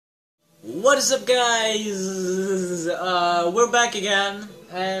What is up, guys? We're back again,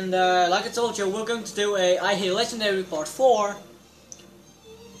 and like I told you, we're going to do a I Hate Legendary Part 4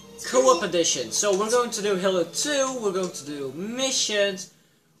 Co-op edition. So we're going to do Halo 2, we're going to do missions.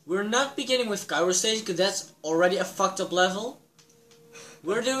 We're not beginning with Cairo Station, because that's already a fucked up level.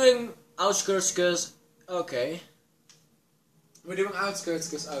 We're doing Outskirts, because, okay. We're doing Outskirts,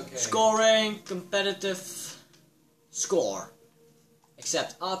 because, okay. Scoring, competitive, score.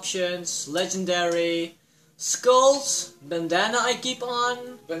 Accept options, legendary, skulls, bandana I keep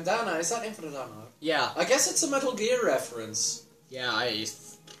on. Bandana, is that Infinite Ammo? Yeah. I guess it's a Metal Gear reference. Yeah, I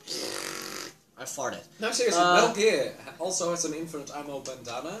farted. No, seriously, Metal Gear also has an Infinite Ammo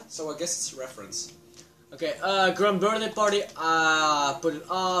bandana, so I guess it's a reference. Okay, Grunt Birthday Party, put it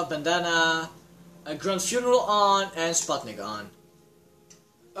off, bandana, Grunt Funeral on, and Sputnik on.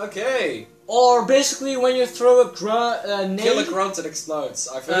 Okay. Or basically when you throw a grenade... Kill a grunt and explodes.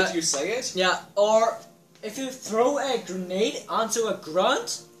 I've heard you say it. Yeah, or if you throw a grenade onto a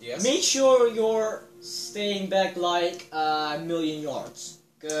grunt, yes. Make sure you're staying back like a million yards.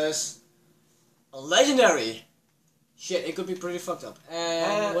 Because a legendary, shit, it could be pretty fucked up.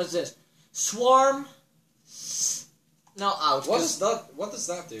 And what's this? Swarm. Now out. What is that? What does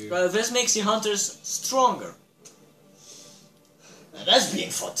that do? Well, this makes the hunters stronger. Now that's being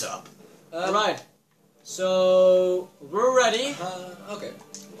fucked up. Right. So we're ready. Okay.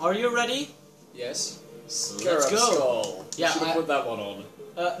 Are you ready? Yes. Let's go. Skull. Yeah, should have put that one on.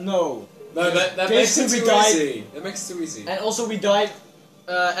 No. No, that makes it too died. easy. That makes it too easy. And also we died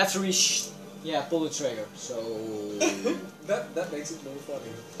after we pulled the trigger. So that makes it more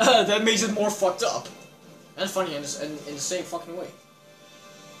funny. that makes it more fucked up and funny in the same fucking way.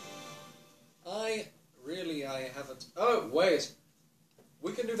 I haven't. Oh wait.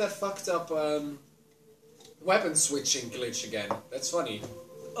 We can do that fucked up weapon switching glitch again. That's funny.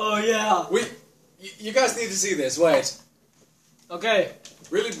 Oh yeah. You guys need to see this. Wait. Okay.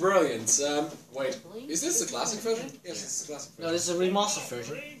 Really brilliant. Wait. Is this the classic version? Yes, it's the classic version. No, this is a remastered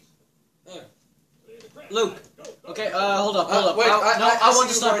version. Oh. Luke. Okay. Hold up. Wait. I want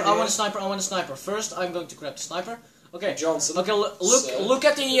a sniper. I want a sniper. First, I'm going to grab the sniper. Okay. Johnson. Okay. Look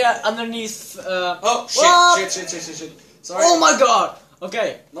at the underneath. Oh what? shit. Sorry. Oh my god.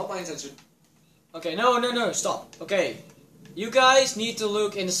 Okay. Not my intention. Okay, no, stop. Okay, you guys need to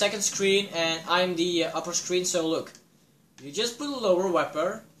look in the second screen, and I'm the upper screen, so look. You just put a lower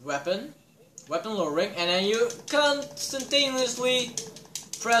weapon lowering, and then you continuously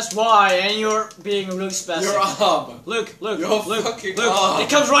press Y, and you're being really spastic. Your arm. Look. Your fucking arm. It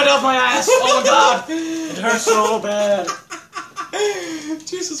comes right off my ass. Oh my god. It hurts so bad.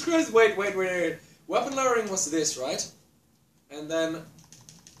 Jesus Christ. Wait. Weapon lowering was this, right? And then...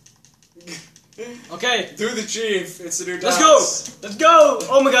 Okay. Do the chief. It's a new dance. Let's go!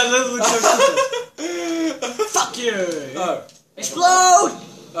 Oh my god, that looks so stupid. Fuck you! Oh. Explode!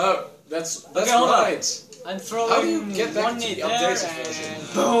 Oh, that's okay, hold right. On. I'm throwing How do you get back one to the there updated and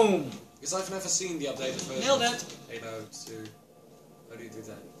version? boom! Because I've never seen the updated version. Nailed it. Halo 2. How do you do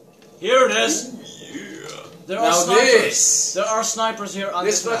that? Here it is. Yeah. There now are snipers. This. There are snipers here on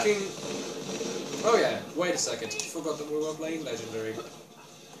This this map. fucking... Oh yeah, wait a second. Forgot that we were playing Legendary.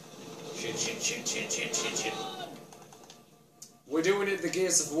 Shit. We're doing it the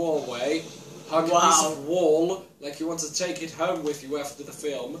Gears of War way. Hug a piece of wall like you want to take it home with you after the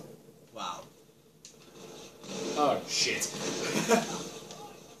film. Wow. Oh, shit.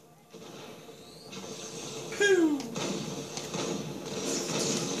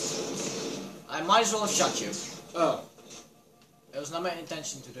 I might as well have shot you. Oh. It was not my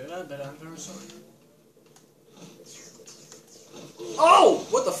intention to do that, but I'm very sorry. Oh!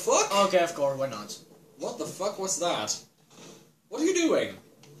 What the fuck? Okay, of course, why not? What the fuck was that? What are you doing?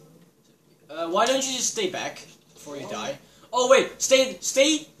 Why don't you just stay back before you die? Oh wait,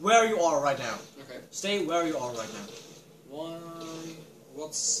 stay where you are right now. Okay. Stay where you are right now. Why?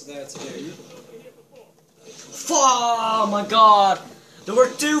 What's there to do? Oh my god! There were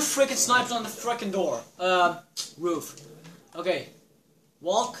two freaking snipers on the freaking door. Roof. Okay.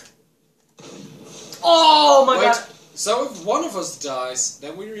 Walk. Oh my god! So if one of us dies,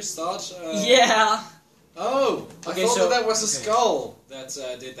 then we restart? Yeah! Oh! Okay, I thought so, that was a skull that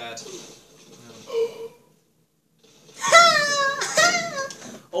did that.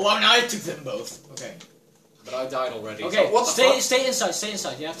 Oh, well, now I took them both. Okay. But I died already. Okay, so what the fuck? Stay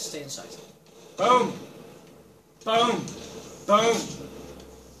inside. You have to stay inside. Boom! Boom! Boom!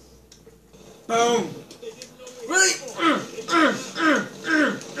 Boom! Really?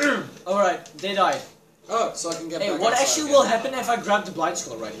 Alright, they died. Oh, so I can get back what outside actually again. will happen if I grab the blind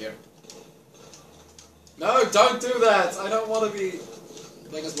skull right here? No, don't do that! I don't want to be...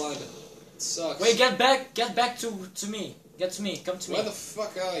 Make us blind. sucks. Wait, get back to me. Get to me, come to me. Where the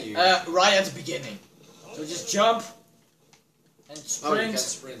fuck are you? Right at the beginning. So just jump and Oh, you can't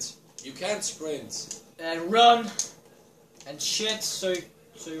sprint sprint. You can't sprint. and run and shit. So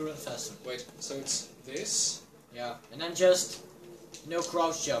you run faster. Wait, so it's this? Yeah, and then just no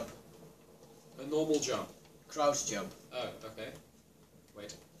crouch jump. A normal jump. Crouch jump. Oh, okay.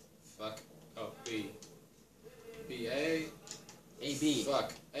 Wait. Fuck. Oh, B. B, A. A B.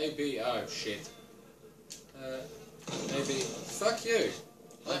 Fuck. A, B. Oh, shit. A, B. Fuck you.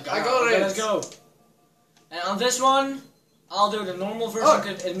 I got Okay, it. let's go. And on this one, I'll do the normal version. Oh.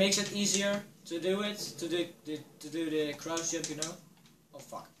 'Cause it makes it easier to do it. To do the crouch jump, you know. Oh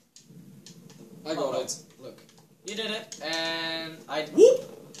fuck. I got it. Look, you did it, and I whoop.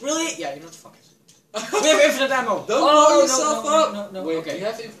 Really? Yeah, you know what? Fuck it. We have infinite ammo. Don't blow no, yourself no, up. No, no, no. Wait, Okay. you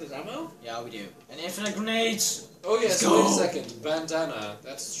have infinite ammo? Yeah, we do. And infinite grenades. Oh yes, Let's go. wait a second. Bandana.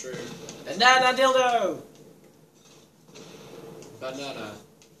 That's true. Bandana dildo. Banana.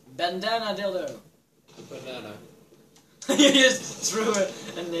 Bandana dildo. Banana. You just threw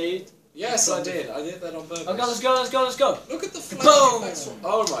a nade. Yes, I did. I did that on purpose. Okay, let's go, let's go, let's go. Look at the Boom. flash effects.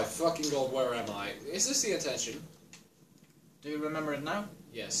 Oh my fucking god, where am I? Is this the attention? Do you remember it now?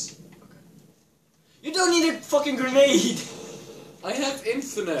 Yes. You don't need a fucking grenade. I have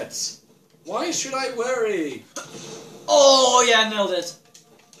infinite. Why should I worry? Oh yeah, nailed it.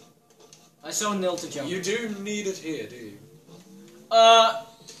 I so nailed the jump. You do need it here, do you?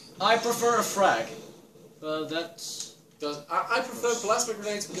 I prefer a frag, but that's. I prefer plasma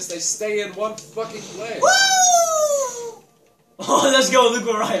grenades because they stay in one fucking place. Woo! Oh, let's go. Look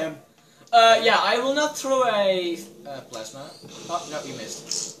where I am. Yeah, I will not throw a plasma. Oh no, you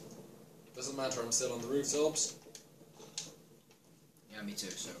missed. Doesn't matter. I'm still on the rooftops. Yeah, me too.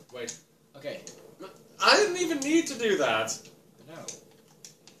 So Wait. okay. I didn't even need to do that. No.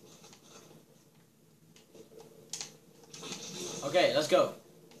 Okay, let's go.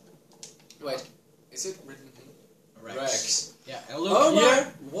 Wait. Is it written? Rex. Rex. Yeah, and look Oh here,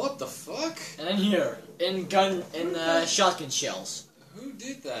 my! What the fuck? and then here in shotgun shells. Who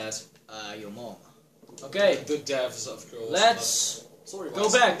did that? Your mom. Okay, The devs, of course. let's. Sorry, go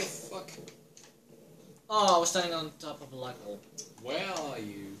Wes, back. What the fuck? Oh, I was standing on top of a light bulb. Where are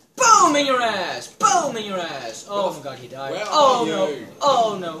you? Boom in your ass! Boom in your ass! Oh my god, he died. Where Oh are no! you?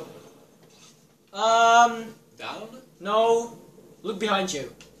 Oh no! Down? No. Look behind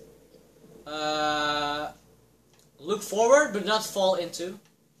you. Look forward, but not fall into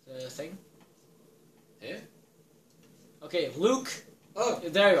the thing. Here? Okay, Luke. Oh!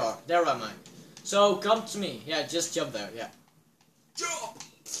 There you are. There am I. So come to me. Yeah, just jump there. Yeah. Jump!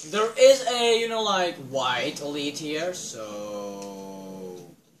 There is a, you know, like white elite here. So.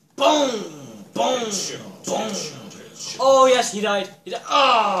 Boom! Boom! Boom! Oh yes, he died. He died.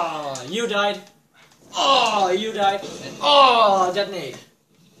 Ah, you died. Oh, you died. And oh, detonate.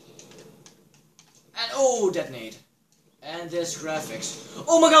 And oh, detonate. And this graphics.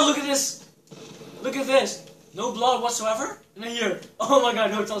 Oh my god, look at this. Look at this. No blood whatsoever. And here. Oh my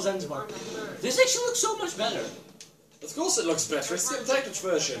god, Hotel Zanzibar. This actually looks so much better. Of course it looks better. It's the updated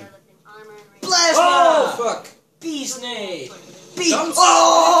version. Plasma! Oh, fuck! Beast nade. Beast. Don't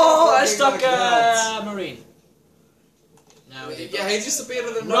Oh, I fucking stuck like that. Marine. Now they Yeah, he just appeared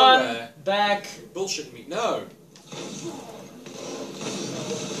out of run nowhere. back. Bullshit me. No.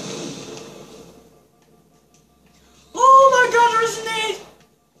 Oh my god, there is a nade!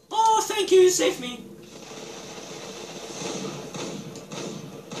 Oh, thank you, you saved me.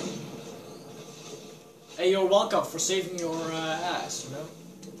 Hey, you're welcome for saving your ass, you know?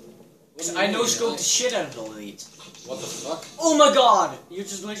 What do you I mean? no scoped the shit out of the elite. What the fuck? Oh my god! You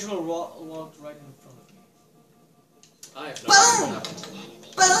just literally walked right in front of me. I have no idea what Boom!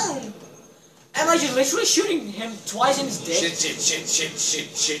 happened. Boom! Am I just literally shooting him twice in his dick?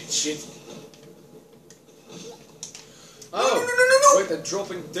 Shit. No, Oh! no, no, no, no. Wait, they're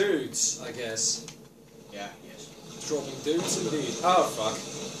dropping dudes, I guess. Yeah, yes. Dropping dudes indeed. Oh, fuck.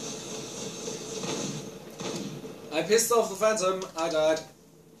 I pissed off the Phantom. I died.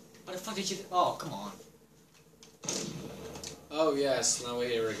 What the fuck did you do? Oh, come on. Oh, yes. Now we're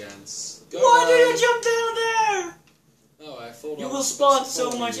here again. Go Why on. did you jump down there? Oh, I thought I You was will supposed spawn to so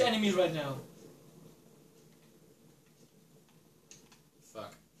follow much you. enemies right now.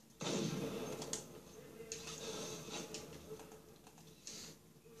 Fuck.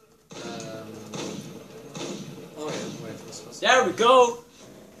 Oh yeah, wait, this was... There we go.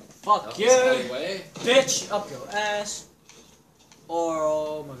 Fuck That you, was alleyway. bitch, up your ass. Or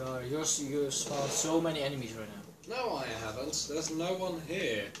oh my god, you spawned so many enemies right now. No, I haven't. There's no one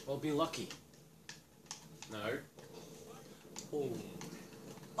here. Well, be lucky. No. Oh.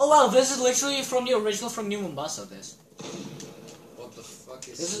 Oh wow, this is literally from the original from New Mombasa. What the fuck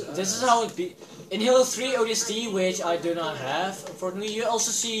is This is how it be in Halo 3 ODST, which I do not have. Unfortunately, you also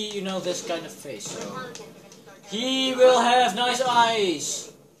see, you know, this kind of face. So he will have nice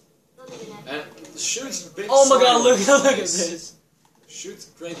eyes. And shoots big. Oh my god, smile look across at his face. this. Shoots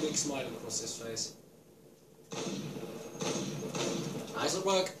great big smile across his face. Does it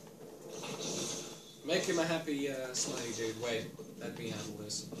work? Make him a happy, smiley dude. Wait, let me handle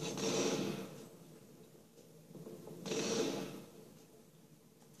this.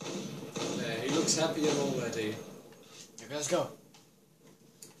 There, he looks happier already. Okay, let's go.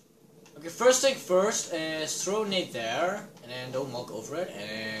 Okay, first thing first is throw a nade there, and then don't walk over it,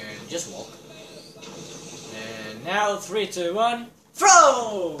 and just walk. And now 3, 2, 1,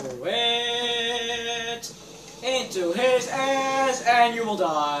 throw it into his ass, and you will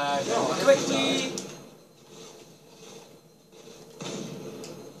die. No, I Quickly.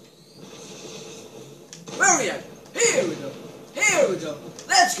 Where are we at? Here we go. Here we go.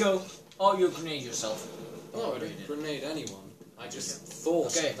 Let's go. Oh, you grenade yourself. No, I didn't grenade anyone. I just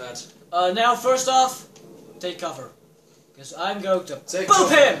thought Okay. that. Now, first off, take cover. Because I'm going to Take boop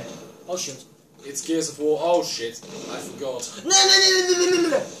cover. him! Oh, shoot. It's Gears of War. Oh shit, I forgot. No.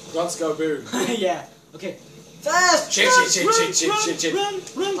 Guns go boom. Yeah, okay. Fast! Shit, run, shit, run, shit, shit, run, shit, shit.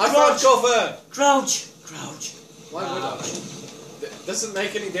 Run, I crouch, found cover! crouch, crouch. Why would I? Crouch. Doesn't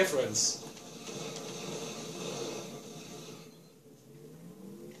make any difference.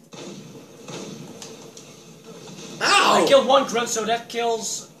 Ow! I killed one grunt, so that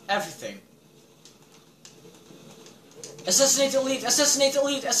kills everything. Assassinate elite, assassinate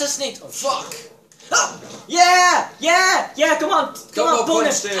elite, assassinate! Oh, Fuck! ah! Yeah, come on, Combo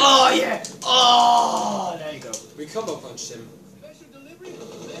bonus! punched him. Oh, yeah, oh, there you go. We combo punched him.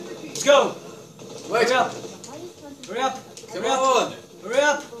 Let's go! Wait, Hurry up! Hurry up! come Hurry up! on! Hurry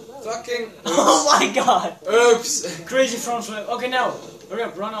up! Fucking. Oh my god! Oops! Crazy front flip. Okay, now, hurry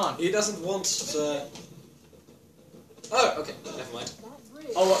up, run on. He doesn't want to. Oh, okay, never mind.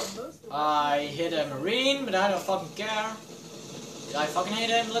 Oh, I hit a marine, but I don't fucking care. Did I fucking hit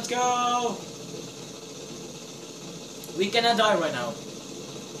him? Let's go! We cannot die right now.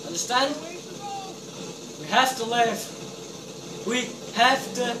 Understand? We have to live. We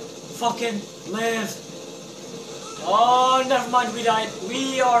have to fucking live. Oh, never mind, we died.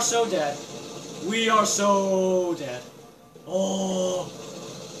 We are so dead. We are so dead. Oh.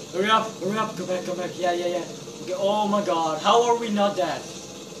 Hurry up, come back. Yeah. Okay, oh my god, how are we not dead?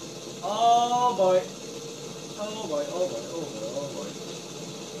 Oh boy. Oh boy.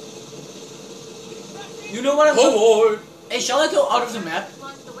 You know what I'm Oh boy! Hey, shall I go out of the map?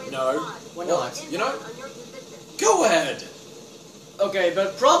 No. Why not? You know? Go ahead! Okay,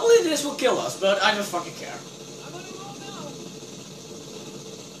 but probably this will kill us, but I don't fucking care.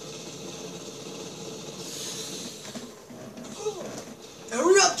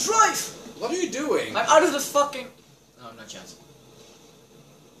 Hurry up, drive! What are you doing? I'm out of the fucking... Oh, no chance.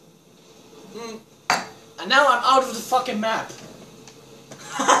 And now I'm out of the fucking map.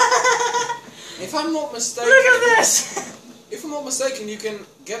 If I'm not mistaken... Look at this! If I'm not mistaken, you can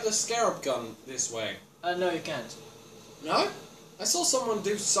get the scarab gun this way. No, you can't. No? I saw someone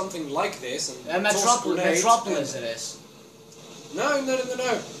do something like this and toss Metropolis grenades it is. No.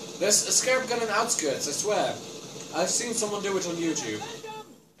 There's a scarab gun in Outskirts, I swear. I've seen someone do it on YouTube.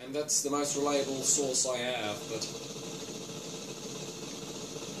 And that's the most reliable source I have, but...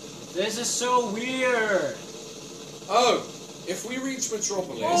 This is so weird. Oh! If we reach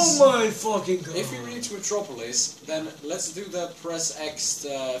Metropolis... Oh my fucking god. If we reach Metropolis, then let's do the press X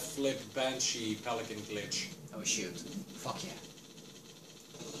flip Banshee Pelican glitch. Oh shoot. Fuck yeah.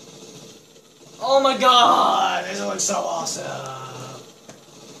 Oh my god! This looks so awesome!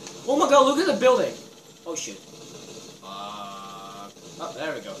 Oh my god, look at the building! Oh shit. Oh,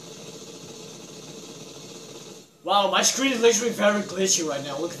 there we go. Wow, my screen is literally very glitchy right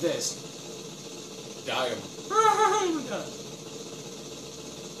now, look at this. Damn. Oh my god.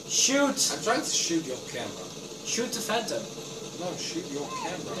 Shoot! I'm trying to shoot your camera. Shoot the phantom. No, shoot your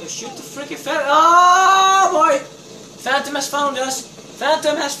camera. No, shoot the freaking phantom. Oh boy! Phantom has found us!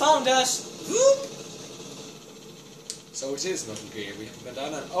 Phantom has found us! Whoop. So it is Metal Gear. We have been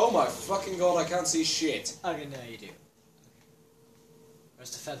down and oh my fucking god, I can't see shit. Okay, now you do.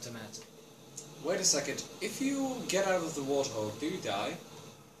 Where's the phantom at? Wait a second. If you get out of the water hole, do you die?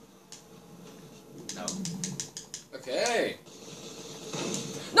 No. Okay.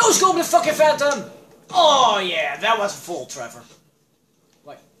 No scope the fucking phantom! Oh yeah, that was full, Trevor.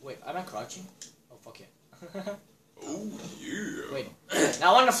 Wait, am I crouching? Oh fuck yeah. Oh yeah. Wait,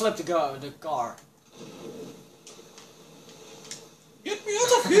 now I wanna flip the car. Go! Get me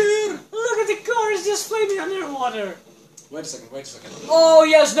out of here! Look at the car, it's just flaming underwater. Wait a second, wait a second. Oh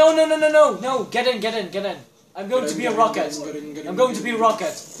yes, no, no, no, no, no, no, get in, get in, get in. I'm going to be a Get in, rocket. get in, I'm going to be a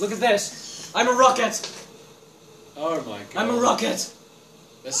rocket. Look at this. I'm a rocket. Oh my god. I'm a rocket.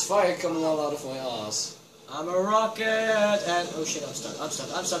 There's fire coming all out of my ass. I'm a rocket. And oh shit, I'm stuck. I'm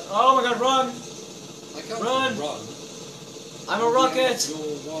stuck. I'm stuck. Oh my god, run. I can't Run. run. I'm a rocket.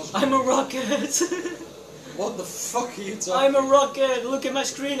 I'm a rocket. What the fuck are you talking? I'm a rocket. Look at my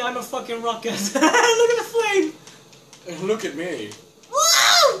screen. I'm a fucking rocket. Look at the flame. Look at me.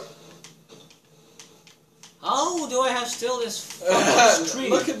 Woo! How do I have still this fucking screen?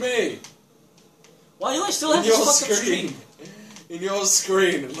 Look at me. Why do I still have In your this fucking screen. screen? In your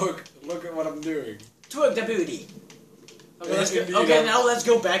screen. Look at what I'm doing. Twerk the booty. Okay, let's go. Indeed, Okay, now let's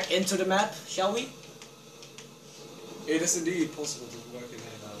go back into the map, shall we? It is indeed possible to work in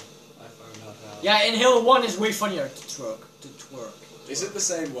here now. I found out how. Yeah, in Hill 1 is way funnier to twerk. Is it the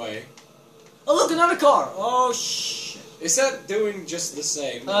same way? Oh look, another car! Oh shit. Is that doing just the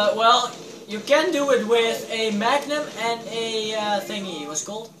same? Well, you can do it with a Magnum and a thingy. What's it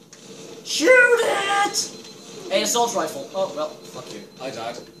called? Shoot it! A assault rifle. Oh well, fuck you. I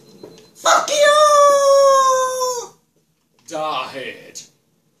died. Fuck you! Died.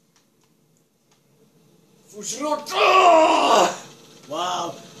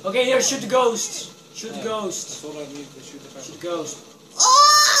 Wow. Okay, here, shoot the ghost. Shoot the I ghost. thought I needed to shoot the Shoot person. the ghost.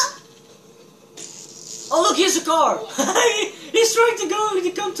 Ah! Oh look, here's a car. He's trying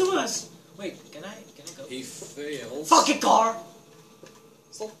to come to us. Wait, can I go? He fails. Fucking car!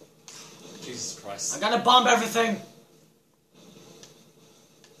 Stop. Jesus Christ. I gotta bomb everything.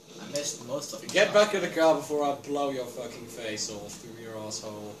 I missed most of it. Get back in the car before I blow your fucking face off through your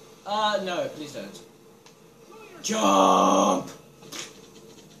asshole. No, please don't. Jump!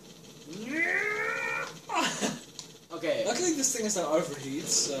 Okay. Luckily this thing is now overheat,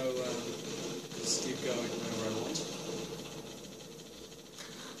 so just keep going whenever I want.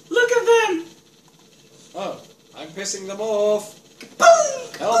 Look at them! Oh, I'm pissing them off!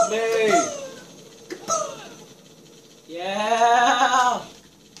 Kaboom! Help me! Kaboom! Yeah!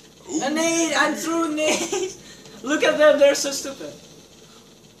 A nade! I'm throwing nades! Look at them, they're so stupid.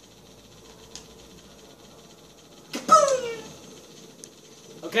 Kaboom!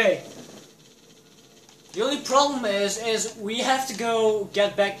 Okay. The only problem is we have to go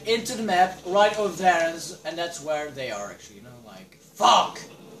get back into the map right over there, and that's where they are actually, you know, like, fuck!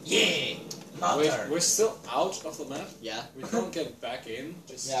 Yeah! Mother! We're still out of the map? Yeah. We can't get back in?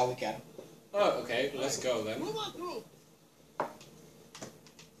 Just... Yeah, we can. Oh, okay, let's go then.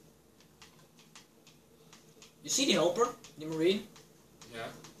 You see the helper? The marine?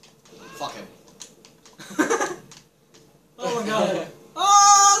 Yeah. Fuck him. Oh my god.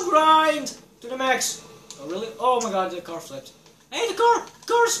 Oh, grind! To the max. Oh really? Oh my god, the car flipped. Hey, the car!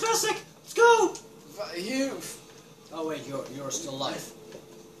 Car is spastic! Let's go! You... Oh wait, you're still alive.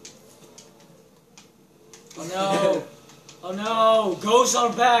 Oh no! Oh no! Ghosts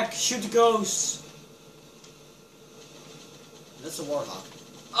are back! Shoot the ghosts! That's a warthog.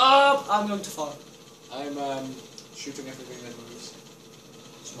 Up! I'm going too far. I'm shooting everything that moves.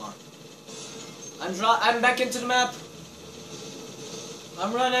 Smart. I'm back into the map.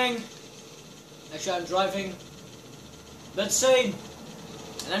 I'm running. Actually, I'm driving. That's same.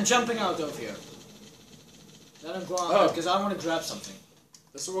 And I'm jumping out over here. Then I'm going out because I want to grab something.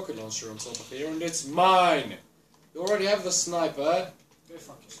 There's a rocket launcher on top of here, and it's mine! You already have the sniper. Go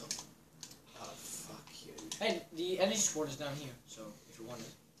fuck yourself. Oh, fuck you. Hey, the energy sword is down here, so if you want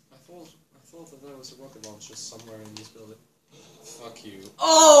it. I thought that there was a rocket launcher somewhere in this building. Fuck you.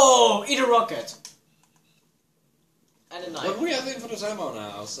 Oh! Eat a rocket! And a knife. But we have infinite ammo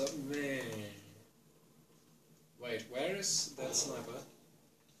now, so meh. Wait, where is that sniper?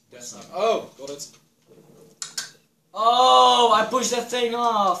 That sniper. Oh, got it. Oh! I pushed that thing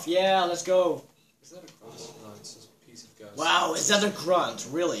off! Yeah, let's go. Is that a grunt? No, it's just a piece of ghost. Wow, is that a grunt?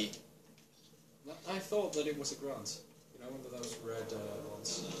 Really? No, I thought that it was a grunt. You know, one of those red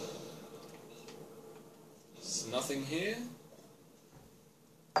ones. There's nothing here.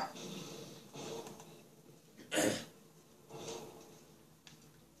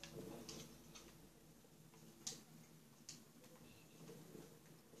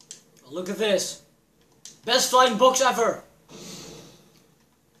 Look at this. Best flying box ever.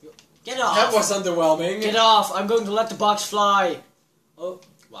 Get off. That was underwhelming. Get off. I'm going to let the box fly. Oh,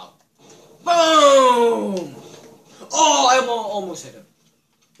 wow. Boom! Oh, I almost hit him.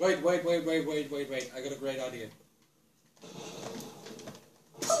 Wait. I got a great idea.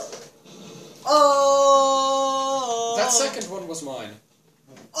 Oh! That second one was mine.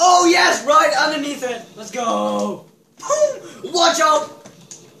 Oh, yes, right underneath it. Let's go. Boom! Watch out!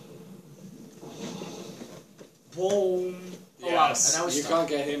 Boom! Oh wow, Yes, and I was you stuck. can't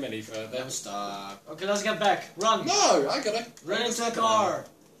get him any further. I'm stuck. Okay, let's get back. Run! No, I got it. Run into the car!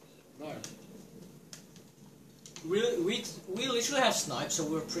 No. We literally have snipes, so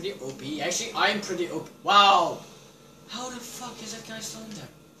we're pretty OP. Actually, I'm pretty OP. Wow! How the fuck is that guy still in there?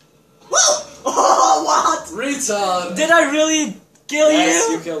 Whoa! Oh, what? Retard! Did I really kill Yes,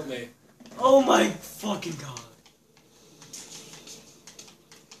 you? you killed me. Oh my fucking god.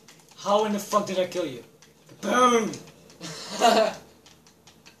 How in the fuck did I kill you? Boom!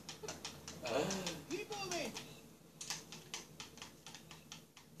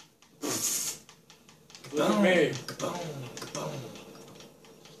 Look at me. Kaboom, kaboom.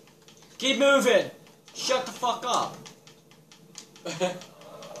 Keep moving! Shut the fuck up!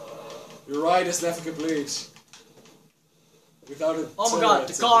 Your ride is never complete. Without a Oh my turret god,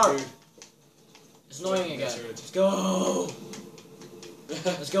 the at car! dude. It's annoying again. Turret. Let's go!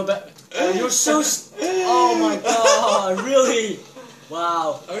 Let's go back. Oh, you're so oh my god, really?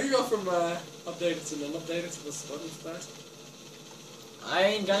 Wow. How do you go from updated to non-updated? What is that? I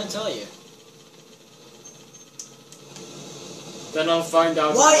ain't gonna tell you. Then I'll find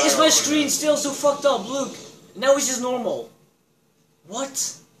out. Why if I is my own screen it. still so fucked up? Look! Now it's just normal.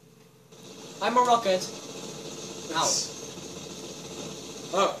 What? I'm a rocket. Ow.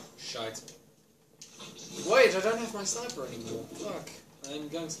 Oh, shite. Wait, I don't have my sniper anymore. Fuck. I'm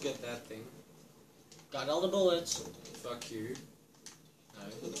going to get that thing. Got all the bullets. Fuck you. No.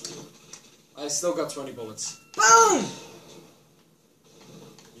 I still got 20 bullets. Boom!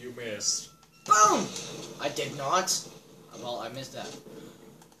 You missed. Boom! I did not. Well, I missed that.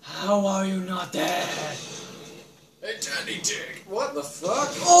 How are you not dead? Hey, Danny Dick! What the fuck?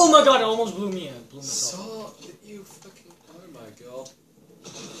 Oh my god, it almost blew me up. Blew me up. So, you fucking. Oh my god.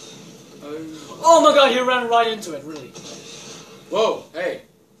 Oh. Oh my god, he ran right into it, really. Whoa, hey.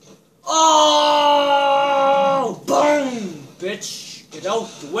 Oh! Boom! Bitch, get out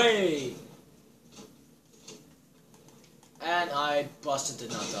the way! And I busted the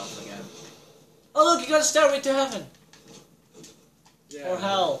nut off again. Oh look, you got a stairway to heaven! Yeah, Or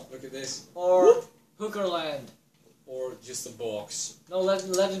hell. Look at this. Or Hookerland. Or just a box. No, let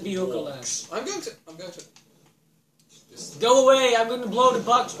it be Hookerland. Box. I'm going to. Just. Go away, I'm going to blow the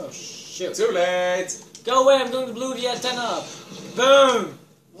box. Oh shoot. Too late! Go away, I'm going to blow the antenna up. Boom!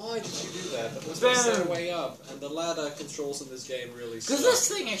 Why did you do that? That was Boom. my stairway up, and the ladder controls in this game really suck. Does this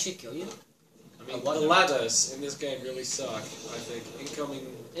thing actually kill you? I mean, I wonder. the ladders in this game really suck, I think. Incoming...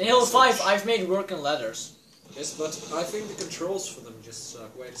 In Halo message. 5, I've made working ladders. Yes, but I think the controls for them just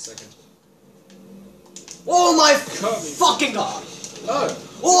suck. Wait a second. Oh my Coming. fucking god! Oh!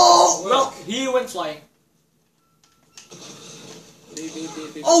 Oh! Well. Well, he went flying. Beep, beep,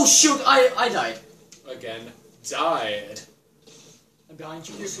 beep, beep. Oh shoot, I died. Again. Died. I'm behind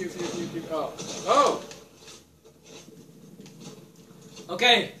you. Pew, pew, pew, pew, pew. Oh. Oh!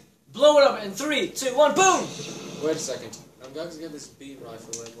 Okay, blow it up in 3, 2, 1, boom! Wait a second. I'm going to get this beam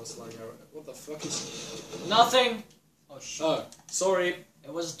rifle that was lying around. What the fuck is... Nothing. Oh shit. Oh, sorry.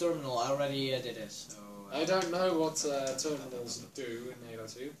 It was a terminal, I already did it, so... I don't know what terminals do in Halo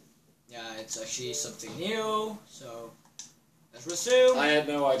 2. yeah, it's actually something new, so... Let's resume. I had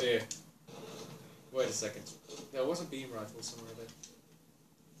no idea. Wait a second. There was a beam rifle somewhere there.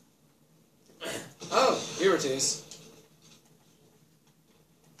 Oh, here it is.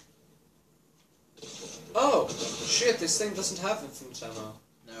 Oh, shit, this thing doesn't have infinite ammo.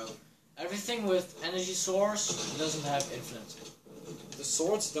 No. Everything with energy source doesn't have infinite. The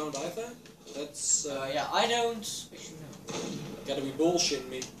swords don't either? That's, Yeah, I don't... Actually, no. gotta be bullshitting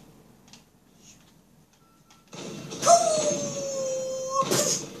me.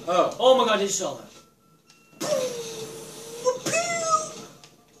 Oh, Oh my god, did you saw that?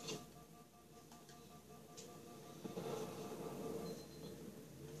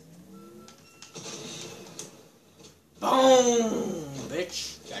 Boom!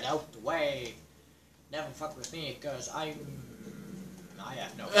 Bitch, get out the way. Never fuck with me, cause I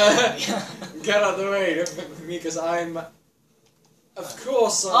have no idea. get out of the way, don't fuck with me, because I'm... Of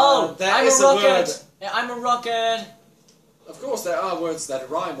course, Oh, that I'm is a a rocket! word. Yeah, I'm a rocket! Of course, there are words that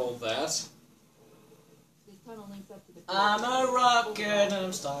rhyme on that. This tunnel links up to the I'm a rocket and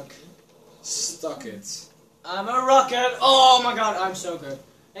I'm stuck. Stuck it. I'm a rocket! Oh my god, I'm so good.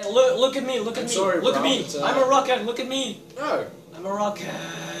 Hey, look at me, look at I'm me, sorry, look at bro, me! but, I'm a rocket, look at me! No. I'm a rocket!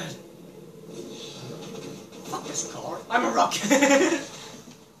 Fuck this car. I'm a rocket!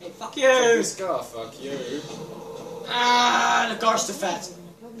 Hey, fuck Fuck you! this car, fuck you. Ah, the car's too fat.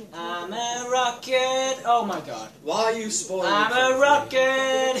 I'm a rocket! Oh my god. Why are you spoiling I'm it for a me?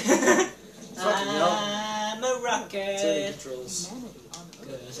 rocket! Fucking hell. I'm I'm a Turning rocket. controls. Humanity on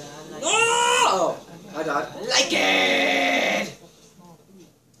Earth. 'Cause I like Oh! I died. I like it! Such a small fleet.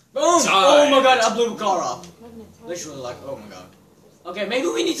 Boom! Died. Oh my god, I blew a car up. Covenant Titan Literally like, oh my god. Okay, maybe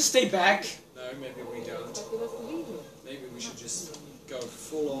we need to stay back. No, maybe we don't. expected us to be here. Maybe we should just go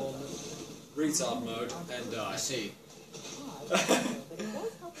full on retard mode and I die. see. But it does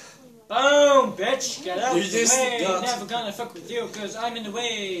help explain why Boom, bitch! Get out You of the just way! got- Never gonna fuck with you, cause I'm in the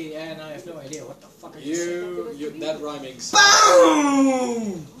way, and I have no idea what the fuck are you saying. That rhyming.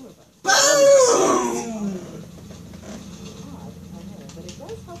 Boom! Boom! odd, I know, but it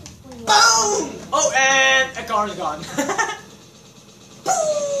does help explain why Boom! Oh, and a car is gone.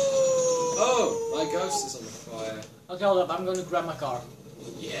 Oh, my ghost is on fire. Okay, hold up. I'm gonna grab my car.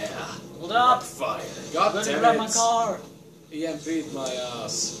 Yeah. Hold up. Fire. I'm God gonna damn grab it. my car. He EMP'd my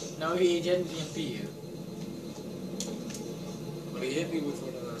ass. No, he didn't EMP you. But he hit me with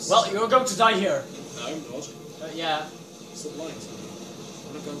one of those. Well, you're going to die here. No, I'm not. Yeah. Stop lying to me.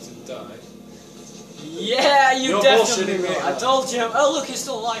 I'm not going to die. Yeah, you You're definitely bullshitting me. will. I told you. Oh, look, he's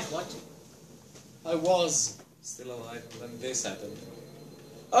still alive. What? I was still alive, and then this happened.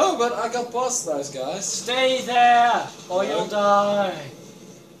 Oh, but I got past those guys. Stay there, or you'll die.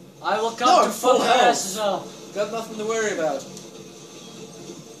 I will come No, to full fuck your health. asses up. Got nothing to worry about.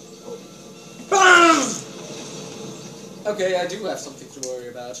 BAM! Okay, I do have something to worry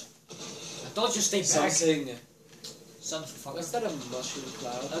about. I told you stay back. Something. Son of a fucker. Was that a mushroom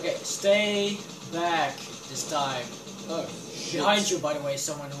cloud? Okay, stay back this time. Oh, shit. Behind you, by the way, is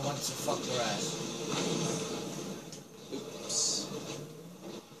someone who wants to fuck your ass. Oops.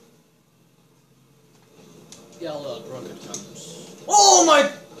 Yeah, look, rocket comes. Oh my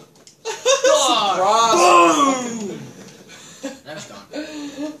god! Surprise! That was gone.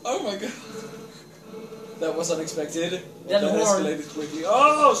 Oh my god. That was unexpected. That That horn. escalated quickly.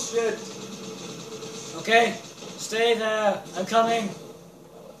 Oh shit! Okay, stay there. I'm coming.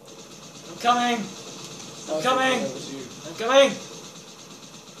 I'm coming. I'm coming. That was you. I'm coming.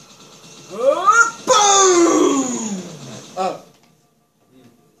 Boom! Oh.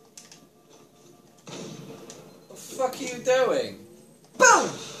 What the fuck are you doing? Boom!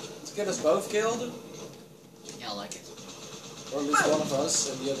 To get us both killed? Yeah, I like it. Or at least one of us,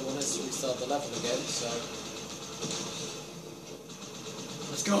 and the other one has to restart the level again, so...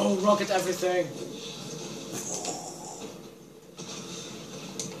 Let's go, rocket everything.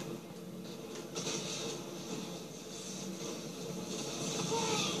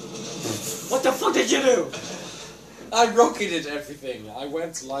 What the fuck did you do? I rocketed everything. I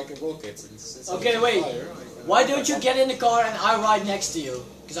went like a rocket. And since I Okay, was on wait. fire, Why don't you get in the car and I ride next to you?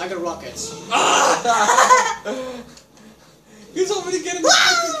 Because I got rockets. You told me to get in the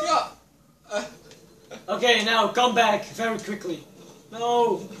fucking car! Okay, now come back very quickly.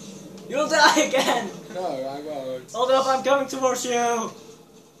 No! You'll die again! No, I won't. Hold up, I'm coming towards you!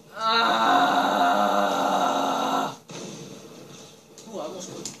 Ah! Oh, I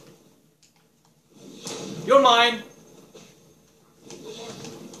almost got. You're mine!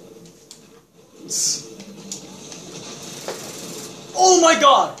 Oh my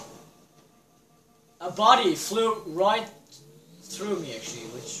god! A body flew right through me actually,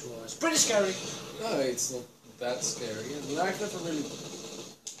 which was pretty scary. No, it's not that scary. I mean, I've never really...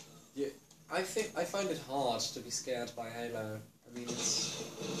 Yeah, I find it hard to be scared by Halo. I mean, it's...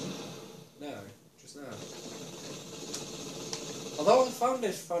 No, just no. Although I found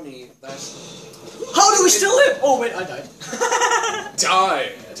it funny that... How do we still live? Oh wait, I died.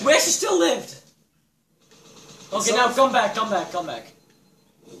 Die! We actually still lived. Okay, So- now come back, come back, come back.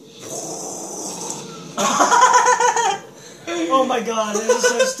 Oh my god, this is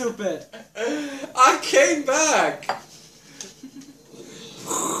so stupid. I came back!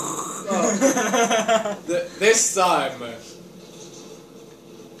 Oh. This time!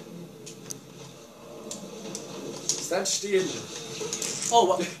 Stand still. Oh,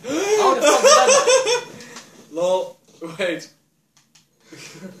 what? How the fuck did that? Lol. Wait.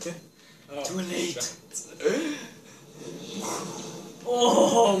 Oh, Too late. shit.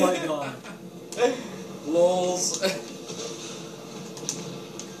 Oh my god. Lols.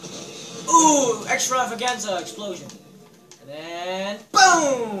 Ooh, extravaganza explosion. And then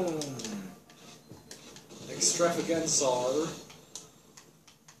boom! Extravaganza.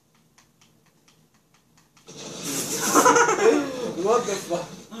 What the fuck?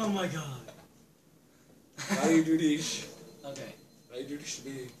 Oh my god. How you do this? Okay. How you do this to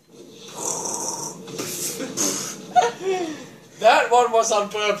me? That one was on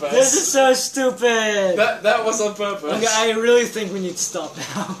purpose. This is so stupid. That was on purpose. Okay, I really think we need to stop now. No,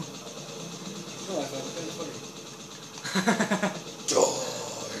 I found it kind of funny.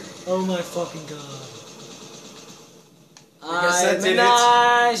 Oh my fucking god. guess that I'm a did it.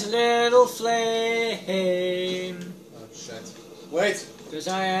 nice little flame. Oh shit. Wait! Cause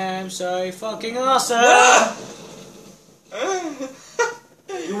I am so fucking awesome!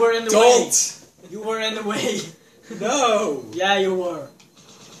 You were in the way. Don't! You were in the way. No! Yeah, you were.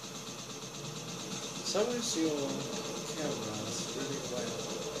 Sometimes your camera is really well.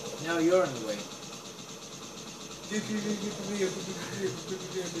 No, you're in the way.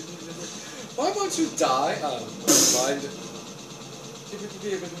 Why won't you die? Oh, never mind.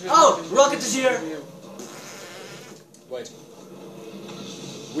 Oh, rocket is here. Wait.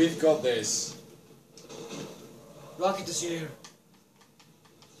 We've got this. Rocket is here.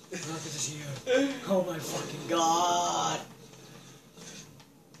 Rocket is here. Oh my fucking god.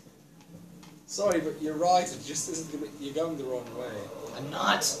 Sorry, but you're right. It just isn't gonna. You're going the wrong way. I'm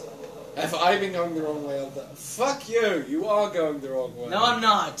not. Have I been going the wrong way on that? Fuck you! You are going the wrong way. No, I'm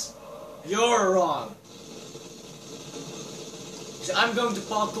not. You're wrong. So I'm going to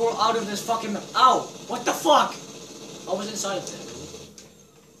parkour out of this fucking map. Ow! What the fuck? I was inside of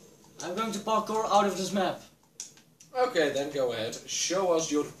it. I'm going to parkour out of this map. Okay, then go ahead. Show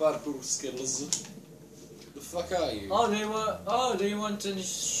us your parkour skills. The fuck are you? Oh, do you want to?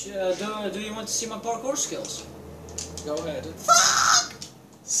 Do you want to see my parkour skills? Go ahead. Fuck!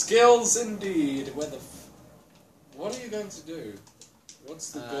 Skills indeed. Where the? What are you going to do?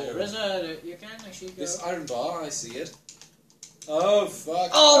 What's the goal? There is a. You can actually go. This iron bar, I see it. Oh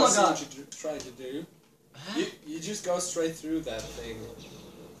fuck! Oh I my see god. What you're trying to do. Huh? You just go straight through that thing.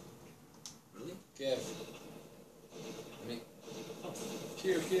 Really? Give. I mean,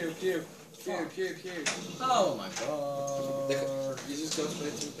 pew pew pew pew pew pew. Oh my god. You just go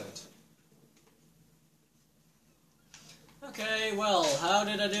straight through that. Okay, well, how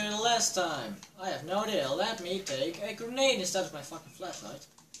did I do it last time? I have no idea. Let me take a grenade instead of my fucking flashlight.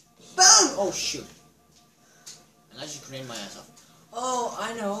 Boom! Oh shoot. And I just grenade my ass off. Oh,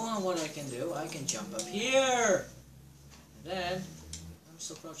 I know what I can do. I can jump up here. And then, I'm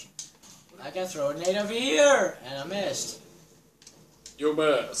still crouching. I can throw a grenade over here. And I missed. You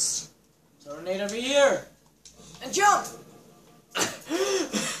missed. Throw a grenade over here. And jump!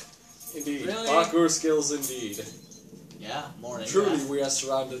 Indeed. Really? Parkour skills indeed. Yeah, more than Truly, that. we are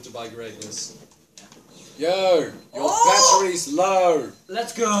surrounded by greatness. Yeah. Yo, your Oh! battery's low.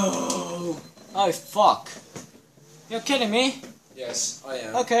 Let's go! Oh, fuck. You're kidding me? Yes, I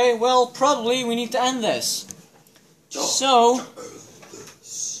am. Okay, well, probably we need to end this. So,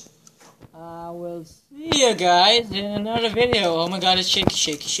 I will see you guys in another video. Oh my god, it's shaky,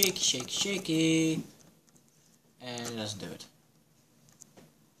 shaky, shaky, shaky, shaky. And it doesn't do it.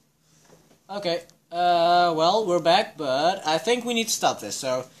 Okay, well, we're back, but I think we need to stop this.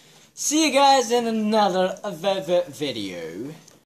 So, see you guys in another video.